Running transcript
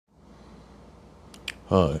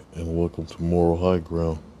Hi, and welcome to Moral High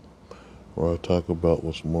Ground, where I talk about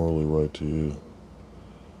what's morally right to you.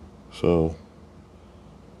 So,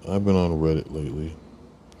 I've been on Reddit lately,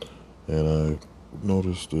 and I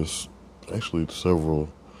noticed this actually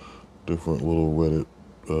several different little Reddit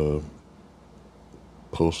uh,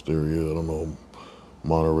 post area. I don't know,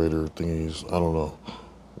 moderator thingies. I don't know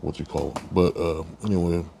what you call them. But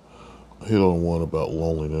anyway, I hit on one about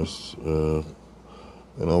loneliness, and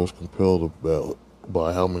I was compelled about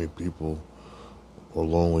by how many people are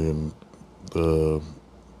lonely and the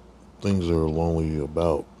things they're lonely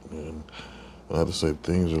about. And I have to say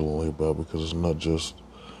things they're lonely about because it's not just,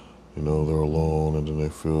 they're alone and then they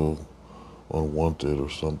feel unwanted or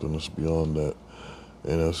something. It's beyond that.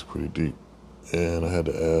 And that's pretty deep. And I had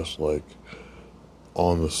to ask, like,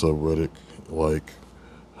 on the subreddit, like,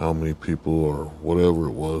 how many people or whatever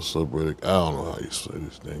it was, subreddit, I don't know how you say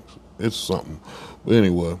these things. It's something. But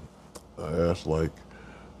anyway, I asked, like,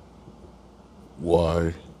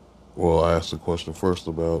 why. Well, I asked the question first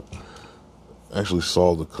about, actually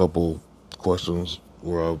solved a couple questions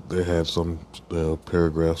where they had some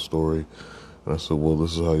paragraph story. And I said, well,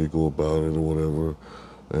 this is how you go about it or whatever.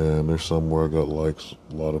 And there's somewhere I got likes.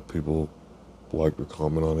 A lot of people liked or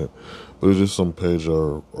comment on it. But it's just some page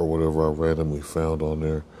or whatever I randomly found on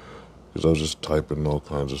there. Because I was just typing all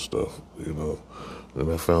kinds of stuff.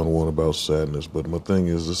 And I found one about sadness. But my thing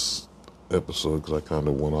is this episode, because I kind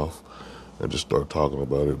of went off and just started talking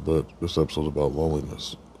about it. But this episode's about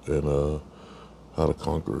loneliness and how to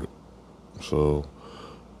conquer it. So,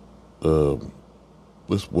 um,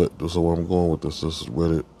 so where I'm going with this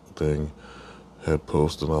Reddit thing had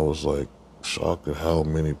posted, and I was like shocked at how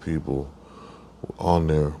many people were on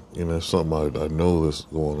there. It's something I know that's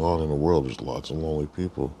going on in the world. There's lots of lonely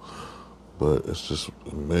people, but it's just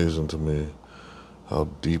amazing to me how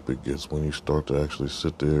deep it gets when you start to actually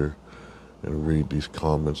sit there and read these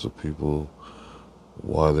comments of people,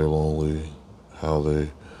 why they're lonely, how they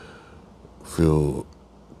feel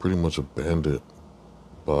pretty much abandoned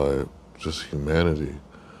by just humanity.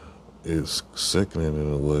 It's sickening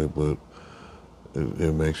in a way, but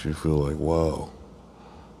it makes you feel like, wow,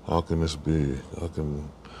 how can this be? How can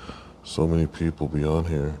so many people be on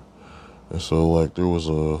here? And so, like, there was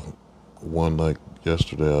a one like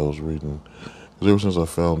yesterday I was reading, because ever since I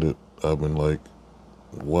found it, I've been like,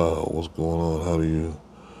 wow, what's going on? How do you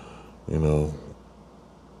know,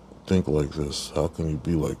 think like this? How can you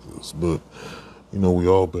be like this? But, we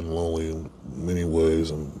all been lonely in many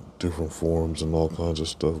ways and different forms and all kinds of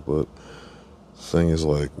stuff, but the thing is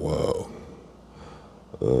like, wow,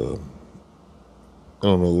 uh, I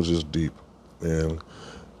don't know, it was just deep. And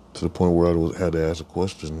to the point where had to ask a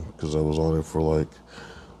question because I was on it for like,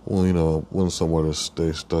 well, I wasn't somewhere to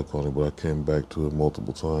stay stuck on it, but I came back to it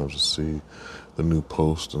multiple times to see the new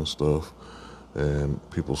posts and stuff and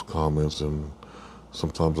people's comments, and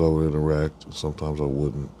sometimes I would interact and sometimes I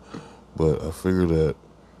wouldn't. But I figured that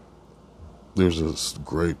there's this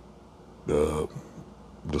great uh,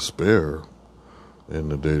 despair in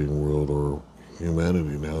the dating world or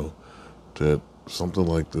humanity now that something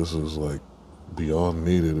like this is like beyond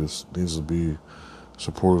needed. It needs to be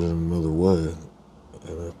supported in another way,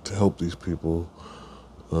 and to help these people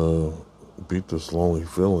uh, beat this lonely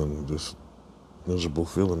feeling, this miserable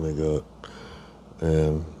feeling they got.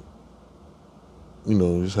 And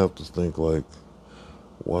you just have to think like,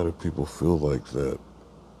 why do people feel like that?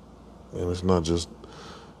 And it's not just,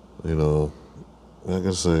 like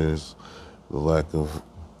I say, it's the lack of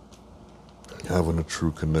having a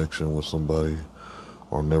true connection with somebody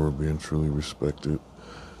or never being truly respected.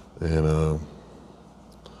 And I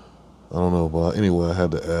don't know, but anyway, I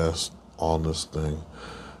had to ask on this thing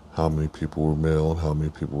how many people were male and how many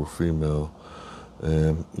people were female.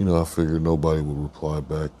 And, I figured nobody would reply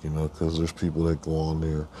back, because there's people that go on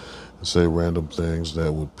there and say random things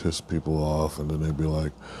that would piss people off. And then they'd be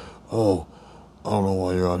like, oh, I don't know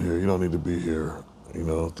why you're out here. You don't need to be here.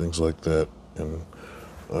 Things like that. And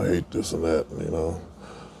I hate this and that,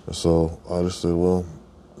 And so I just said, well,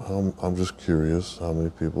 I'm just curious how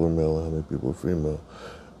many people are male and how many people are female.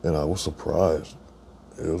 And I was surprised.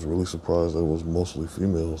 I was really surprised that it was mostly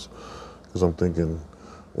females, because I'm thinking,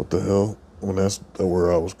 what the hell? When that's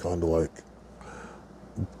where I was kind of like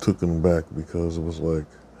taken back, because it was like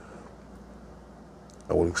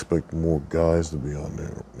I would expect more guys to be on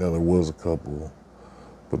there. Now there was a couple,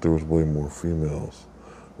 but there was way more females,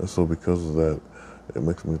 and so because of that, it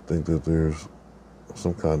makes me think that there's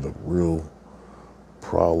some kind of real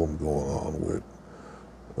problem going on with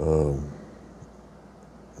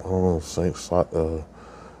I don't know,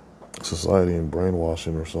 society and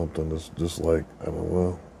brainwashing or something. That's just like, I don't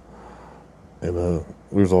know. And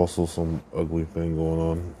there's also some ugly thing going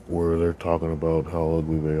on where they're talking about how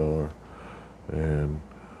ugly they are and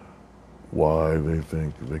why they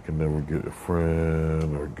think they can never get a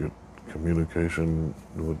friend or get communication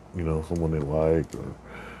with, someone they like, or,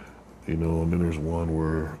 and then there's one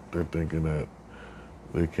where they're thinking that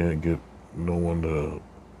they can't get no one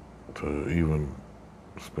to even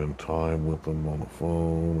spend time with them on the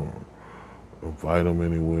phone or invite them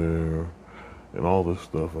anywhere and all this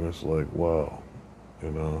stuff. And it's like, wow,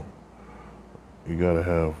 you know, you gotta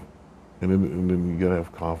have, and then you gotta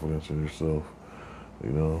have confidence in yourself.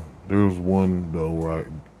 There was one though where I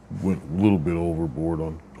went a little bit overboard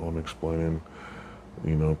on explaining,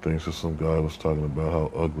 things that some guy was talking about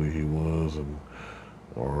how ugly he was, and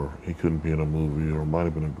or he couldn't be in a movie, or it might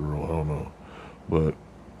have been a girl, I don't know, but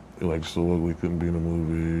like so ugly couldn't be in a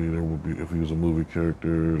movie. There would be, if he was a movie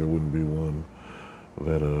character, there wouldn't be one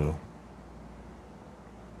that you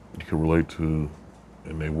could relate to,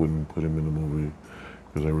 and they wouldn't put him in the movie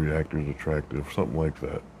because every actor is attractive, something like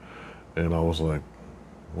that. And I was like,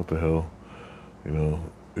 what the hell? You know,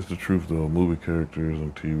 it's the truth though. Movie characters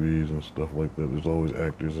and TVs and stuff like that, there's always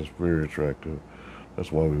actors that's very attractive.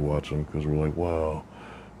 That's why we watch them, because we're like, wow,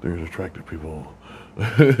 there's attractive people.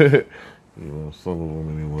 Some of them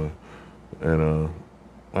anyway. And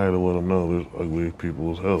I had to let them know there's ugly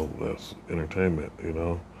people as hell. That's entertainment,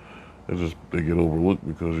 It's just, they get overlooked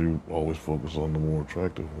because you always focus on the more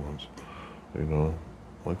attractive ones, you know.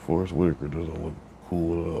 Like Forrest Whitaker doesn't look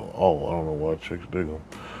cool at all. I don't know why chicks dig him,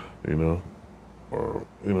 you know. Or,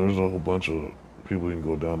 there's a whole bunch of people you can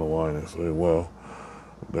go down the line and say, well,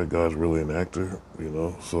 that guy's really an actor.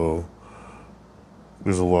 So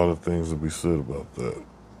there's a lot of things to be said about that.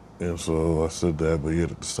 And so I said that, but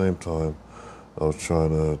yet at the same time, I was trying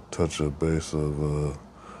to touch a base of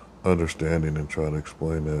understanding and try to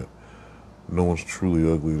explain that no one's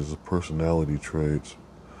truly ugly. The personality traits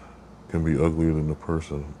can be uglier than the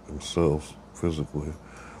person themselves physically.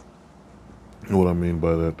 And what I mean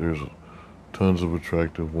by that, there's tons of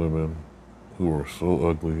attractive women who are so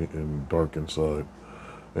ugly and dark inside.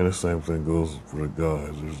 And the same thing goes for the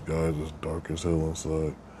guys. There's guys that's dark as hell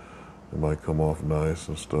inside. They might come off nice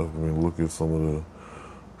and stuff. I mean, look at some of the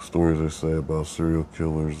stories they say about serial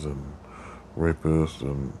killers and rapists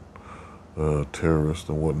and terrorists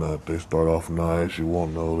and whatnot. They start off nice. You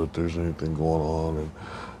won't know that there's anything going on. And,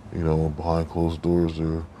 behind closed doors,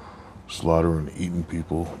 they're slaughtering and eating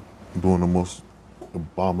people, doing the most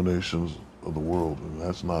abominations of the world. And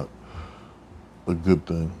that's not a good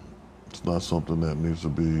thing. It's not something that needs to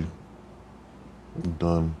be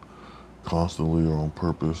done constantly or on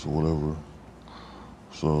purpose or whatever.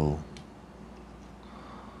 So,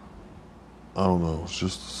 I don't know. It's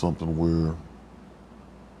just something where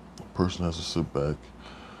a person has to sit back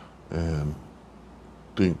and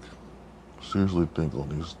think, seriously think on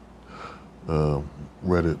these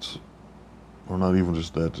Reddits, or not even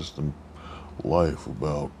just that, just in life,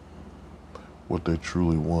 about what they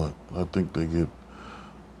truly want. I think they get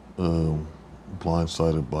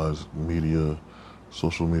blindsided by media,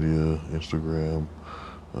 social media, Instagram,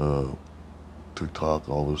 TikTok,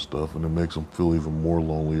 all this stuff, and it makes them feel even more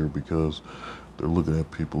lonelier because they're looking at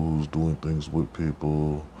people who's doing things with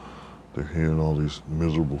people. They're hearing all these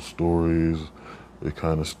miserable stories. It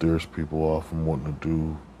kind of steers people off from wanting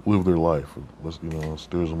to live their life. It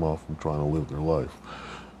steers them off from trying to live their life.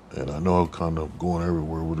 And I know I'm kind of going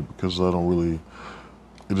everywhere with it because I don't really.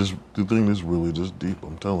 The thing is really just deep.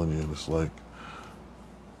 I'm telling you, it's like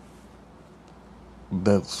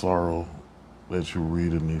that sorrow that you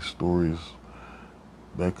read in these stories,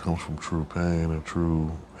 that comes from true pain and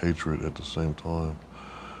true hatred at the same time.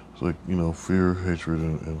 It's like, fear, hatred,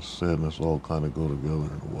 and sadness all kind of go together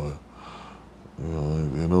in a way.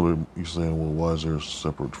 I know that you're saying, well, why is there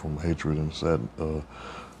separate from hatred and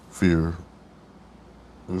fear?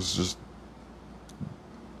 It's just,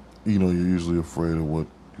 you're usually afraid of what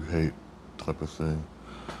you hate, type of thing,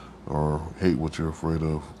 or hate what you're afraid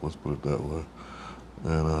of. Let's put it that way.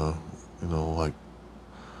 And like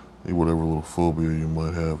whatever little phobia you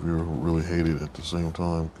might have, you're really hate it at the same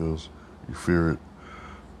time because you fear it.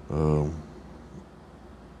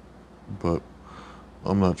 But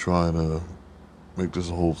I'm not trying to make this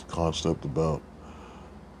whole concept about,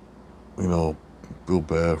 feel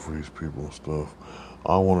bad for these people and stuff.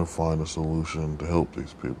 I want to find a solution to help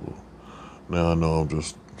these people. Now I know I'm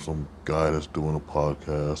just some guy that's doing a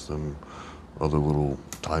podcast and other little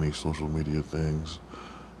tiny social media things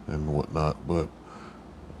and whatnot, but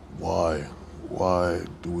why? Why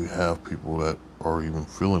do we have people that are even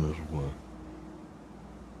feeling this way?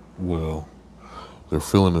 Well, they're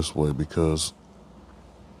feeling this way because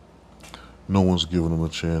no one's giving them a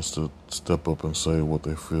chance to step up and say what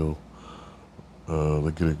they feel.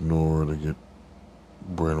 They get ignored, they get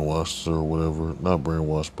brainwashed or whatever. Not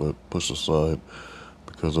brainwashed, but pushed aside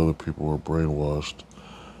because other people are brainwashed.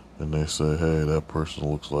 And they say, hey, that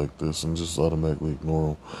person looks like this, and just automatically ignore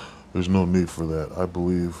them. There's no need for that. I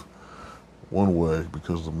believe one way,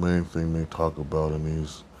 because the main thing they talk about in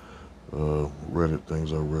these Reddit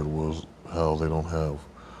things I read was how they don't have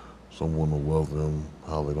someone to love them,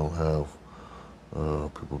 how they don't have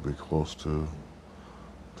people to be close to,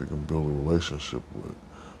 they can build a relationship with.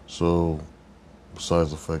 So,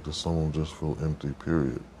 besides the fact that some of them just feel empty,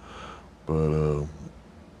 period. But,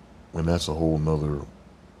 and that's a whole nother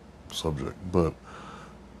subject. But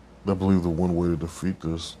I believe the one way to defeat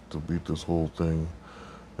this, to beat this whole thing,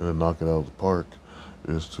 and to knock it out of the park,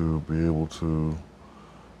 is to be able to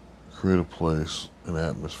create a place, an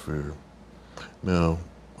atmosphere. Now,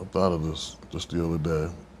 I thought of this just the other day,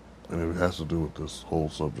 and it has to do with this whole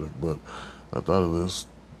subject, but I thought of this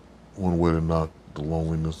one way to knock the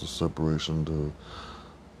loneliness, the separation,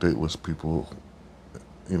 the dateless people,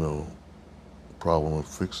 problem and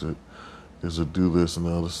fix it is to do this. And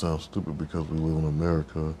now this sounds stupid because we live in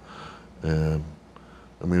America, and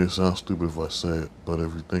I mean, it sounds stupid if I say it, but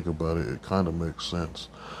if you think about it, it kind of makes sense.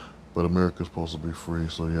 But America's supposed to be free,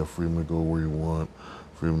 so you have freedom to go where you want,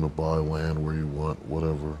 freedom to buy land where you want,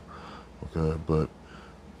 whatever. Okay, but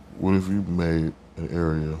what if you made an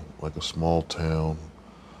area, like a small town,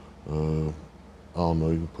 I don't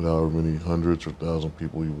know, you can put however many hundreds or thousand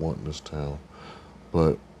people you want in this town,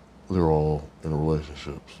 but they're all in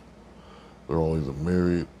relationships. They're all either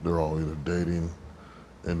married, they're all either dating,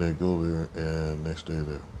 and they go there and they stay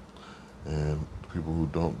there. And the people who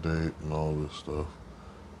don't date and all this stuff,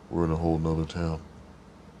 we're in a whole nother town.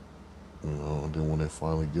 And then when they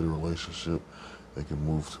finally get a relationship, they can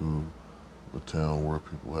move to the town where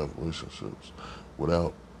people have relationships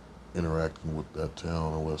without interacting with that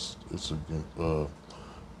town unless it's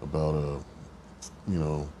about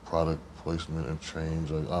product placement and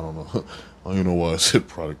change. I don't know. I don't even know why I said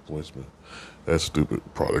product placement. That's stupid,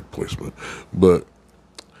 product placement. But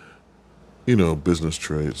business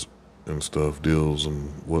trades and stuff, deals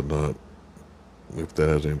and whatnot, if that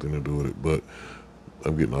has anything to do with it. But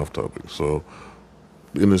I'm getting off topic. So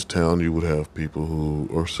in this town, you would have people who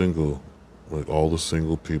are single. Like all the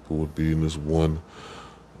single people would be in this one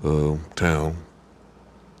town,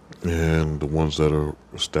 and the ones that are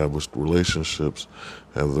established relationships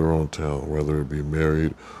have their own town, whether it be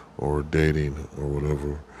married or dating or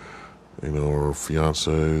whatever, or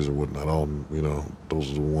fiancés or whatnot. All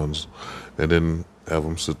those are the ones, and then have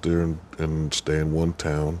them sit there and stay in one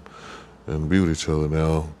town and be with each other.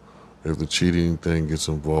 Now, if the cheating thing gets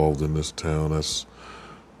involved in this town, that's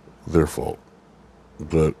their fault.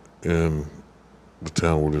 But in the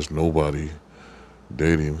town where there's nobody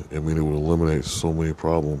dating, I mean, it would eliminate so many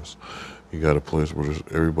problems. You got a place where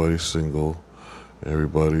everybody's single,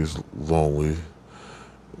 everybody's lonely,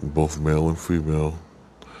 both male and female,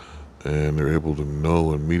 and they're able to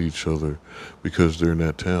know and meet each other because they're in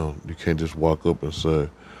that town. You can't just walk up and say,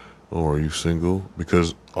 oh, are you single?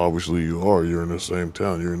 Because obviously you are. You're in the same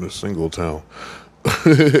town. You're in the single town.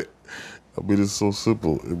 I mean, it's so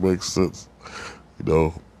simple. It makes sense.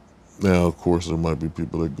 Now, of course, there might be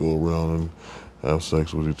people that go around and have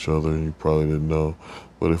sex with each other, and you probably didn't know.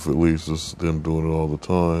 But if at least it's them doing it all the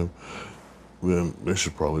time, then they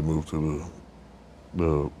should probably move to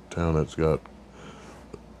the town that's got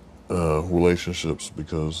relationships,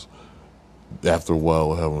 because after a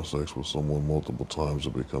while of having sex with someone multiple times,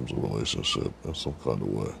 it becomes a relationship in some kind of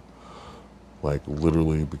way. Like,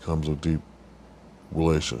 literally becomes a deep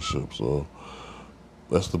relationship. So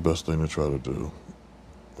that's the best thing to try to do,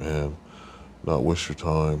 and not waste your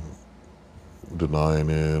time denying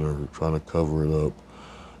it or trying to cover it up.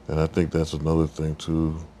 And I think that's another thing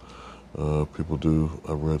too. People do.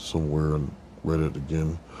 I read somewhere and read it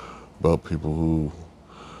again about people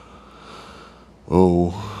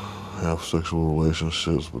who have sexual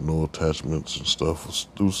relationships with no attachments and stuff.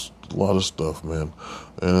 There's a lot of stuff, man.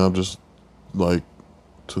 And I'm just like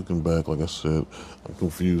taken back. Like I said, I'm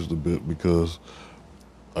confused a bit because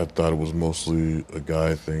I thought it was mostly a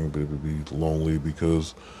guy thing, but it would be lonely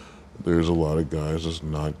because there's a lot of guys that's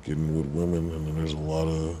not getting with women, and then there's a lot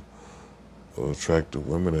of attractive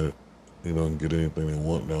women that can get anything they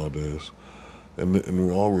want nowadays. And in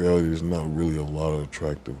all reality, there's not really a lot of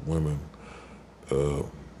attractive women,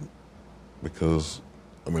 because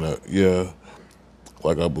I believe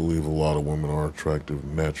a lot of women are attractive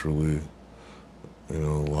naturally. A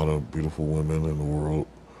lot of beautiful women in the world.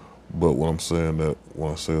 But what I'm saying, that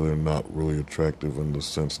when I say they're not really attractive in the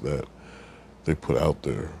sense that they put out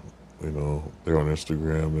there, They're on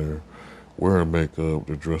Instagram, they're wearing makeup,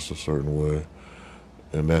 they're dressed a certain way,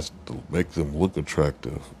 and that's to make them look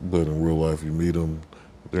attractive. But in real life, you meet them,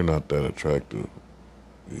 they're not that attractive.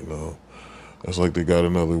 You know, it's like they got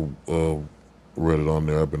another Reddit on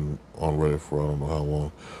there. I've been on Reddit for I don't know how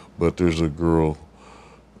long, but there's a girl,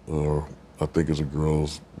 or I think it's a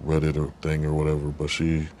girl's Reddit or thing or whatever. But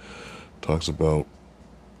she talks about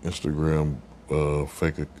Instagram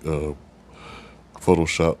fake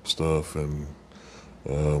Photoshop stuff, and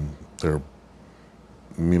they're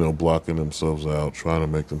blocking themselves out, trying to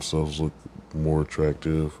make themselves look more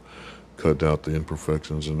attractive, cut out the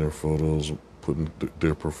imperfections in their photos, putting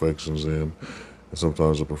their perfections in. And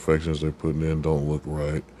sometimes the perfections they're putting in don't look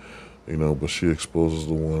right, but she exposes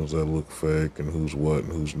the ones that look fake and who's what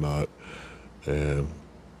and who's not. And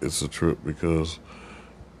it's a trip because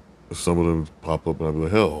some of them pop up and I'll be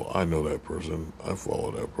like, hell, I know that person. I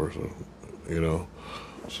follow that person, you know?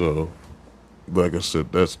 So, like I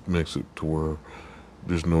said, that makes it to where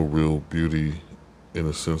there's no real beauty in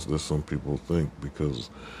the sense that some people think because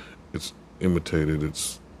it's imitated,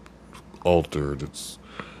 it's altered, it's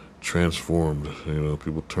transformed.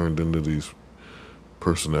 People turned into these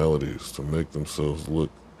personalities to make themselves look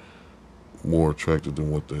more attractive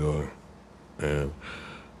than what they are. And,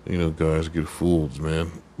 guys get fooled,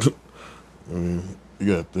 man. I mean, you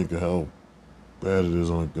gotta think of how bad it is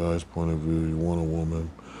on a guy's point of view. You want a woman,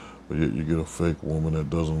 but yet you get a fake woman that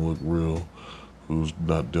doesn't look real, who's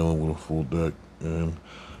not dealing with a full deck, and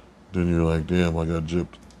then you're like, damn, I got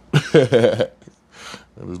gypped.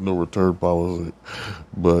 And there's no return policy.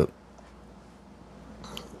 But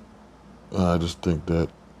I just think that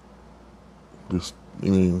this,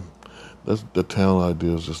 that's the town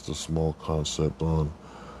idea is just a small concept on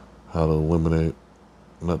how to eliminate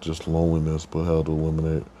not just loneliness, but how to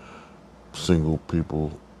eliminate single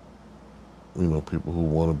people. People who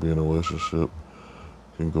want to be in a relationship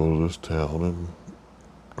can go to this town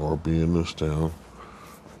or be in this town,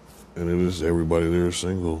 and it is everybody there is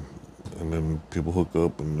single, and then people hook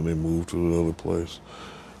up and then they move to the other place,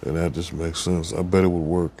 and that just makes sense. I bet it would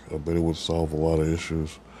work. I bet it would solve a lot of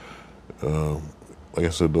issues. Like I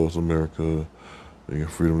said, though, it's America. You get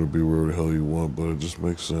freedom to be wherever the hell you want, but it just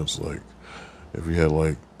makes sense. Like, if you had,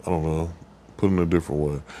 I don't know, put it in a different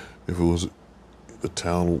way. If it was a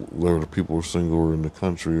town where the people were single or in the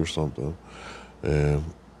country or something, and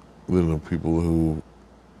then the people who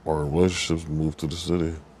are in relationships move to the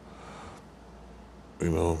city,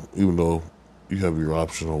 even though you have your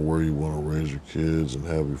option on where you want to raise your kids and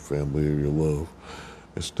have your family or your love,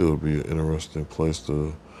 it still would be an interesting place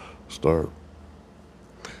to start.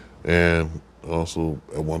 And also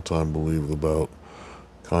at one time believed about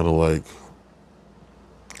kind of like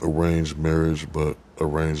arranged marriage, but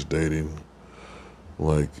arranged dating.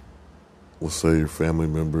 Like, let's say your family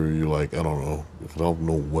member, you're like, I don't know, I don't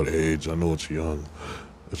know what age, I know it's young.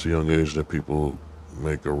 It's a young age that people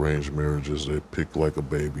make arranged marriages. They pick like a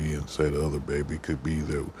baby and say the other baby could be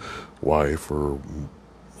their wife or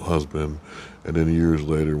husband. And then years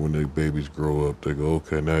later, when the babies grow up, they go,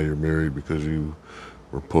 okay, now you're married because you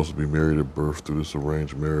were supposed to be married at birth through this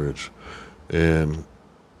arranged marriage. And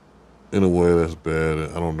in a way, that's bad.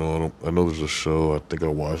 I don't know. I know there's a show. I think I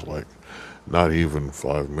watched not even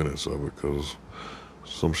 5 minutes of it because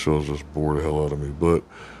some shows just bore the hell out of me. But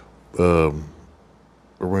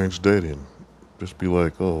arranged dating, just be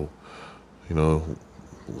like, oh,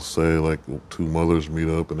 let's say two mothers meet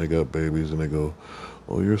up and they got babies and they go,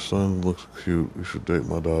 oh, your son looks cute. You should date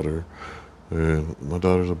my daughter. And my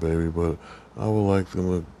daughter's a baby, but I would like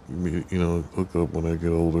them to meet, hook up when they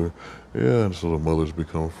get older. Yeah, and so the mothers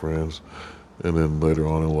become friends. And then later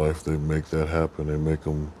on in life, they make that happen. They make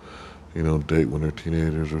them, date when they're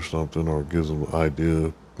teenagers or something, or gives them an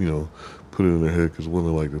idea, put it in their head, because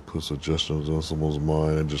women like to put suggestions on someone's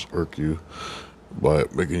mind and just irk you by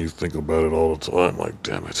making you think about it all the time. Like,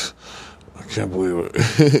 damn it, I can't believe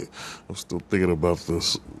it. I'm still thinking about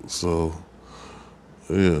this. So,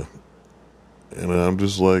 yeah. And I'm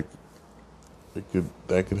just like,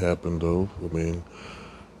 that could happen though. I mean,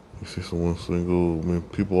 you see someone single. I mean,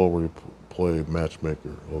 people already play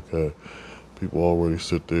matchmaker. Okay, people already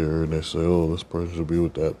sit there and they say, "Oh, this person should be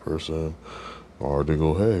with that person," or they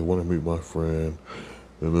go, "Hey, want to meet my friend?"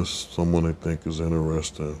 And this someone they think is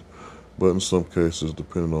interesting. But in some cases,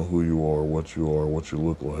 depending on who you are, what you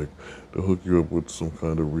look like, they'll hook you up with some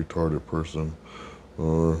kind of retarded person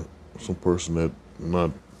or some person that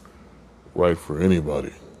not right for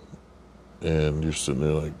anybody. And you're sitting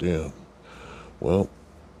there like, damn, well,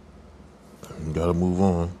 you gotta move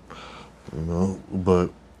on, But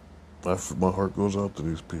my heart goes out to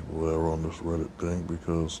these people that are on this Reddit thing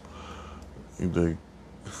because they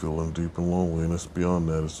feeling deep and lonely, and it's beyond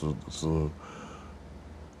that. It's a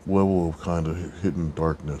level of kind of hidden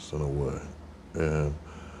darkness in a way, and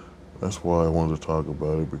that's why I wanted to talk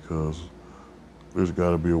about it because there's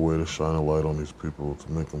got to be a way to shine a light on these people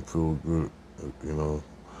to make them feel good, you know,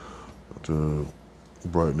 to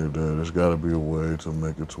brighten their day. There's got to be a way to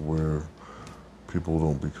make it to where people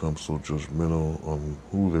don't become so judgmental on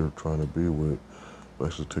who they're trying to be with.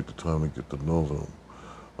 Actually, take the time to get to know them.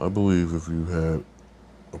 I believe if you had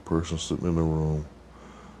a person sitting in the room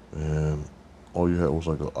and all you had was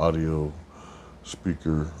like an audio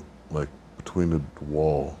speaker, like between the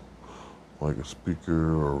wall, like a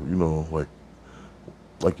speaker, or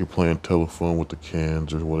like you're playing telephone with the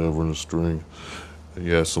cans or whatever in the string, and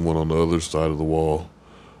you have someone on the other side of the wall.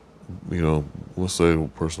 Let's say the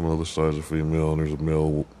person on the other side is a female, and there's a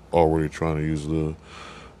male already trying to use the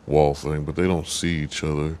wall thing, but they don't see each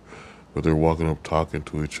other, but they're walking up talking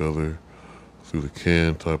to each other through the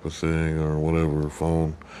can type of thing or whatever,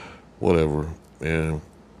 phone, whatever, and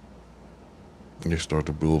you start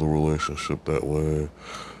to build a relationship that way,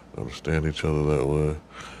 understand each other that way.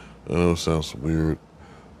 I know it sounds weird,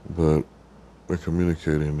 but they're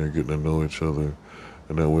communicating, they're getting to know each other,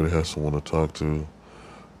 and that way they have someone to talk to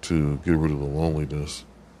get rid of the loneliness.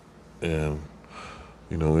 And,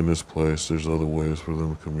 in this place, there's other ways for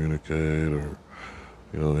them to communicate or,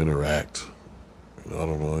 interact. I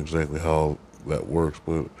don't know exactly how that works,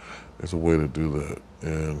 but there's a way to do that,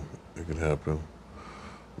 and it can happen.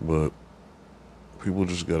 But people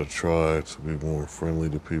just got to try to be more friendly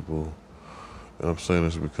to people. And I'm saying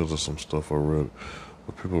this because of some stuff I read.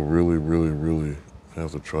 But people really, really, really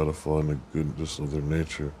have to try to find the goodness of their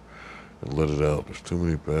nature and let it out. There's too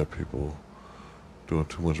many bad people doing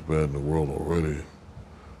too much bad in the world already.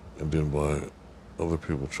 And then by other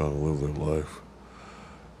people trying to live their life,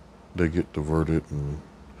 they get diverted and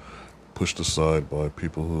pushed aside by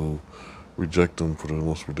people who reject them for the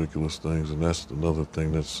most ridiculous things. And that's another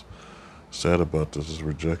thing that's sad about this is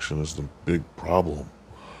rejection is the big problem.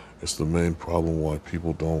 It's the main problem why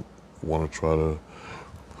people don't want to try to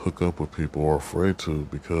hook up with people or are afraid to,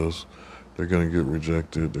 because they're going to get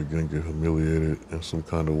rejected, they're going to get humiliated in some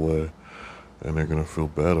kind of way, and they're going to feel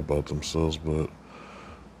bad about themselves. But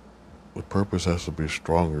the purpose has to be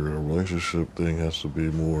stronger. The relationship thing has to be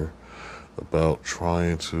more about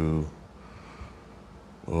trying to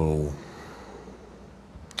oh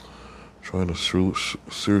trying to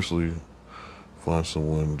seriously find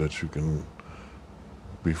someone that you can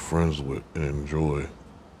be friends with and enjoy,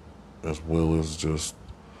 as well as just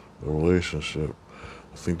a relationship.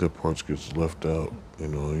 I think that part gets left out.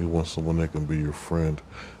 You want someone that can be your friend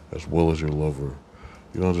as well as your lover.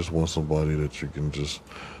 You don't just want somebody that you can just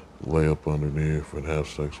lay up underneath and have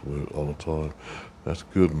sex with all the time. That's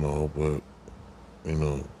good and all, but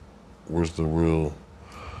where's the real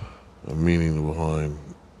meaning behind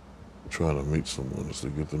trying to meet someone? Is to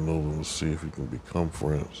get to know them, to see if you can become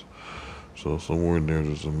friends. So somewhere in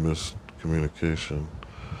there's a miscommunication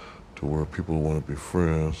to where people want to be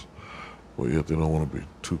friends, but yet they don't want to be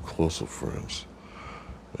too close of friends.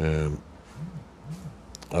 And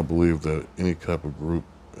I believe that any type of group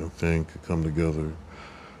and thing could come together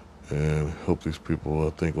and help these people.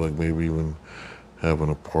 I think like maybe even having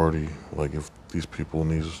a party, like if these people in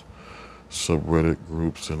these subreddit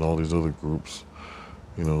groups and all these other groups,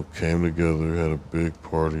 came together, had a big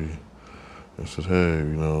party, and said, hey,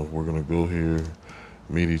 we're going to go here,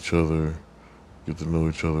 meet each other, get to know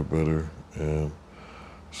each other better, and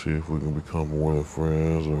see if we can become more than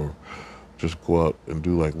friends, or just go out and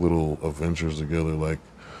do like little adventures together, like,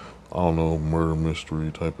 I don't know, murder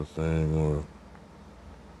mystery type of thing, or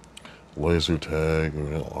laser tag,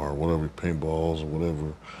 or whatever, paintballs or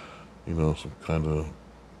whatever, some kind of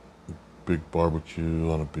big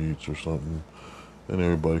barbecue on a beach or something. And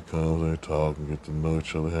everybody comes and they talk and get to know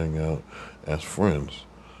each other, hang out as friends.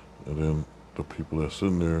 And then the people that's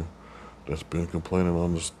sitting there that's been complaining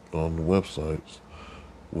on the websites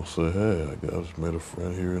will say, hey, I just made a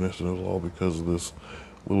friend here and this, and it was all because of this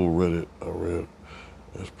little Reddit I read.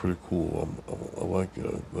 It's pretty cool. I like it.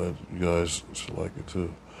 I'm glad you guys should like it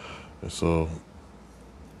too. And so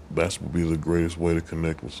that would be the greatest way to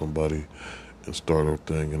connect with somebody and start a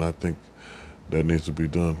thing. And I think that needs to be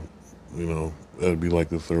done. That'd be like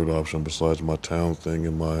the third option besides my town thing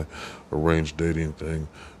and my arranged dating thing.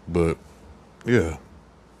 But yeah,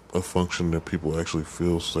 a function that people actually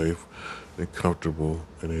feel safe and comfortable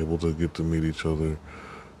and able to get to meet each other,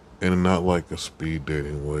 and not like a speed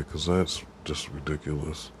dating way, because that's just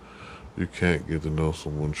ridiculous. You can't get to know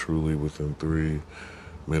someone truly within 3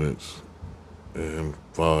 minutes and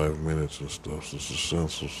 5 minutes and stuff. So it just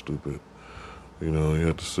sounds so stupid. You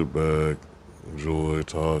have to sit back, enjoy,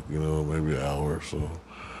 talk, maybe an hour or so,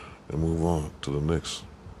 and move on to the next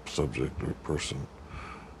subject or person,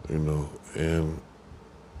 and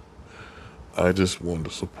I just wanted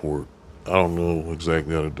to support. I don't know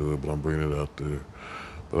exactly how to do it, but I'm bringing it out there.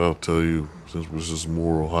 But I'll tell you, since this is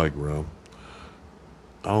moral high ground,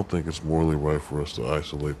 I don't think it's morally right for us to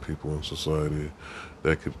isolate people in society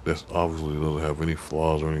that's obviously doesn't have any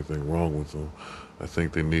flaws or anything wrong with them. I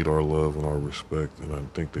think they need our love and our respect, and I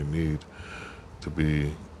think they need to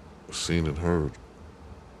be seen and heard.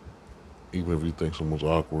 Even if you think someone's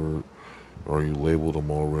awkward or you labeled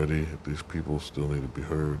them already, these people still need to be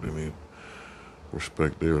heard. They need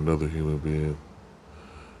respect. They're another human being,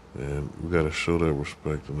 and we got to show that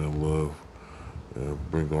respect and that love,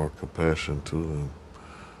 and bring our compassion to them,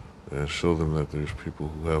 and show them that there's people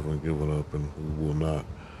who haven't given up and who will not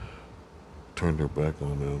turn their back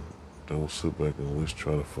on them. That will sit back and at least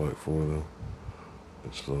try to fight for them.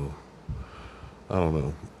 And so, I don't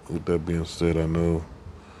know. With that being said, I know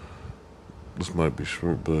this might be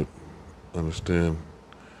short, but understand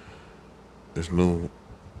there's no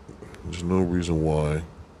there's no reason why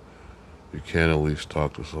you can't at least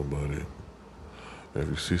talk to somebody. And if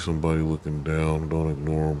you see somebody looking down, don't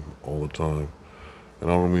ignore them all the time. And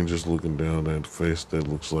I don't mean just looking down that face that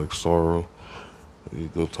looks like sorrow. You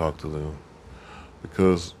go talk to them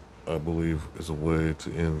because I believe it's a way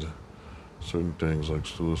to end certain things like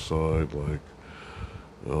suicide, like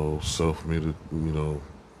self-made,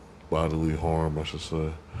 bodily harm, I should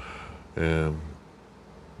say, and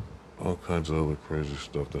all kinds of other crazy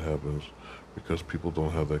stuff that happens because people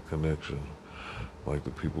don't have that connection. Like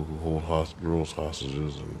the people who hold girls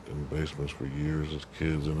hostages in basements for years as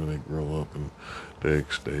kids, and then they grow up and they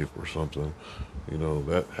escape or something.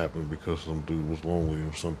 That happened because some dude was lonely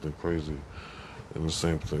or something crazy. And the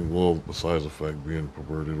same thing, well, besides the fact being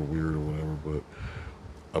perverted or weird or whatever,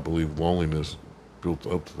 but I believe loneliness built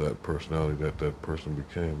up to that personality that person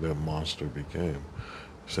became, that monster became.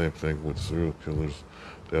 Same thing with serial killers.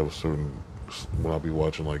 They have a certain, when I be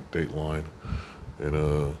watching like Dateline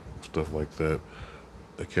and stuff like that,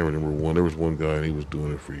 I can't remember one. There was one guy and he was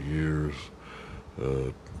doing it for years,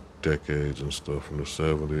 decades and stuff from the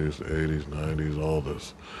 70s, 80s, 90s, all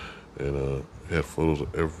this. And he had photos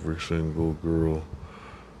of every single girl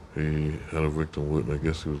he had a victim with, and I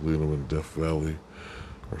guess he was leading them in Death Valley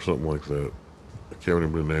or something like that. I can't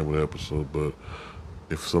remember the name of the episode, but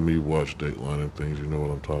if some of you watch Dateline and things, you know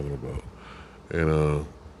what I'm talking about. And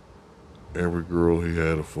every girl he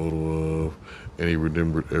had a photo of, and he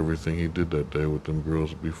remembered everything he did that day with them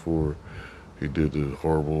girls before he did the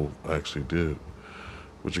horrible acts he did.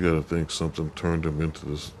 But you gotta think something turned him into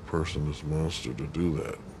this person, this monster, to do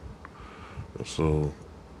that. And so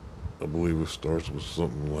I believe it starts with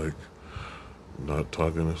something like not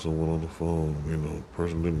talking to someone on the phone. The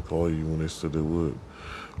person didn't call you when they said they would.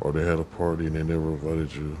 Or they had a party and they never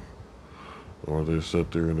invited you. Or they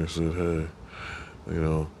sat there and they said, hey, I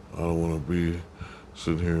don't want to be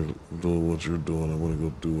sitting here doing what you're doing. I want to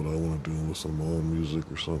go do what I want to do with some of my own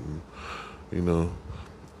music or something.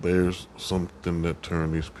 There's something that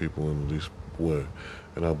turned these people in this way.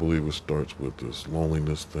 And I believe it starts with this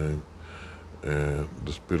loneliness thing and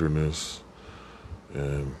this bitterness,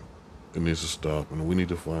 and it needs to stop, and we need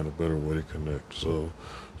to find a better way to connect. So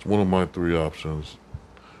it's one of my three options: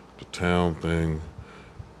 the town thing,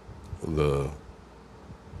 the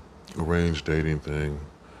arranged dating thing,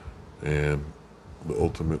 and the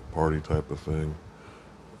ultimate party type of thing,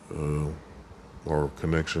 or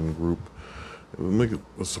connection group. And make it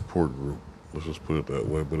a support group. Let's just put it that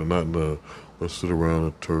way, but not in a let's sit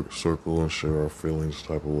around a circle and share our feelings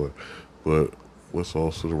type of way. But let's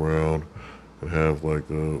all sit around and have like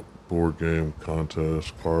a board game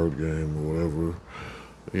contest, card game, or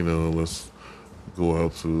whatever. Let's go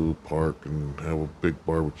out to the park and have a big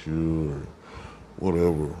barbecue or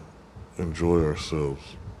whatever. Enjoy ourselves.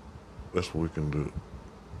 That's what we can do.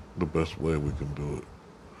 The best way we can do it.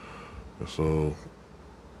 And so,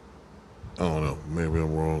 I don't know. Maybe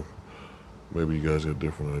I'm wrong. Maybe you guys have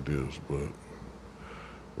different ideas, but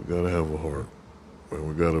we gotta have a heart. And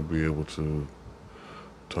we gotta be able to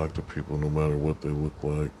talk to people no matter what they look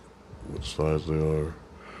like, what size they are,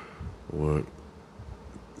 what,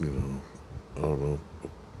 I don't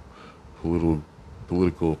know,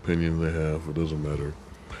 political opinion they have. It doesn't matter.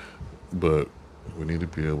 But we need to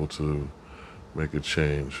be able to make a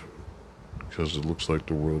change because it looks like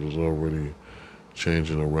the world is already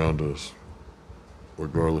changing around us,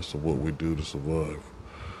 regardless of what we do to survive.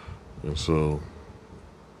 And so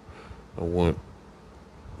I want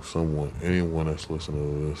anyone that's listening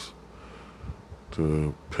to this,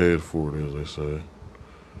 to pay it forward, as they say,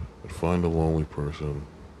 and find a lonely person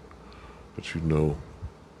that you know,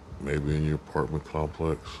 maybe in your apartment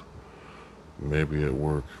complex, maybe at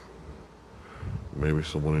work, maybe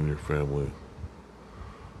someone in your family,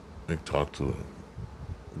 and talk to them,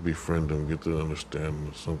 befriend them, get to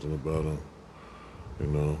understand something about them, you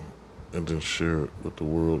know, and then share it with the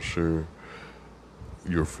world, share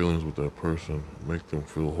your feelings with that person, make them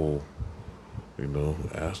feel whole, you know,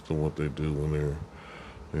 ask them what they do when they're,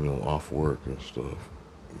 off work and stuff.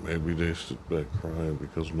 Maybe they sit back crying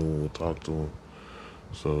because no one will talk to them.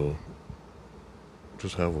 So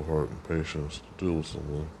just have a heart and patience to deal with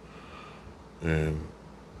someone, and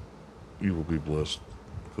you will be blessed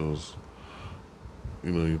because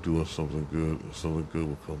you're doing something good, and something good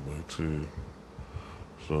will come back to you.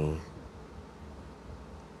 So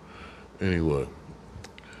anyway,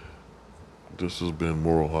 this has been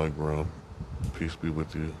Moral High Ground. Peace be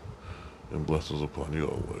with you, and blessings upon you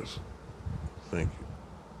always. Thank you.